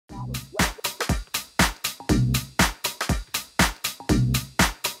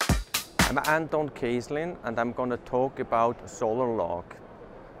I'm Anton Keslin and I'm going to talk about SolarLog.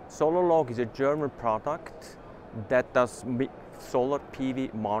 SolarLog is a German product that does solar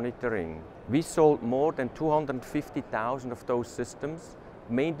PV monitoring. We sold more than 250,000 of those systems,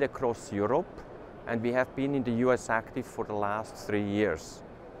 mainly across Europe, and we have been in the US active for the last 3 years.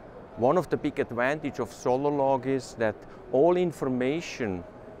 One of the big advantages of SolarLog is that all information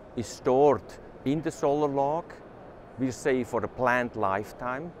is stored in the SolarLog, we'll say for the planned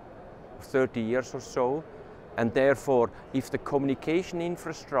lifetime, 30 years or so, and therefore if the communication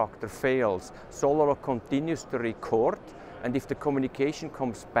infrastructure fails, SolarLog continues to record, and if the communication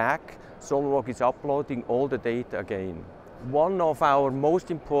comes back, SolarLog is uploading all the data again. One of our most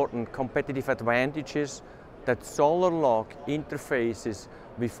important competitive advantages that SolarLog interfaces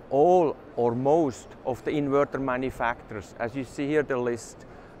with all or most of the inverter manufacturers. As you see here the list,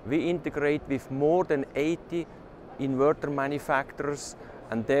 we integrate with more than 80 inverter manufacturers,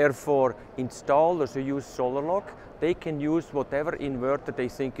 and therefore installers who use SolarLog, they can use whatever inverter they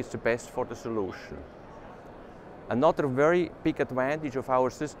think is the best for the solution. Another very big advantage of our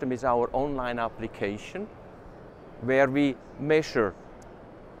system is our online application, where we measure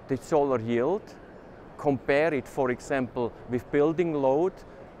the solar yield, compare it, for example, with building load,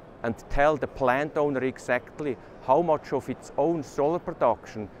 and tell the plant owner exactly how much of its own solar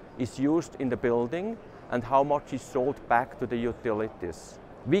production is used in the building and how much is sold back to the utilities.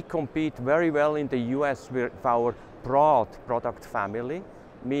 We compete very well in the US with our broad product family,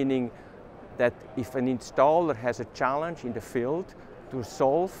 meaning that if an installer has a challenge in the field to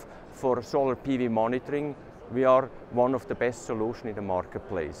solve for solar PV monitoring, we are one of the best solutions in the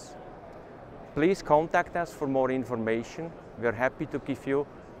marketplace. Please contact us for more information. We are happy to give you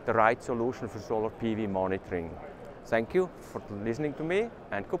the right solution for solar PV monitoring. Thank you for listening to me,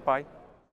 and goodbye.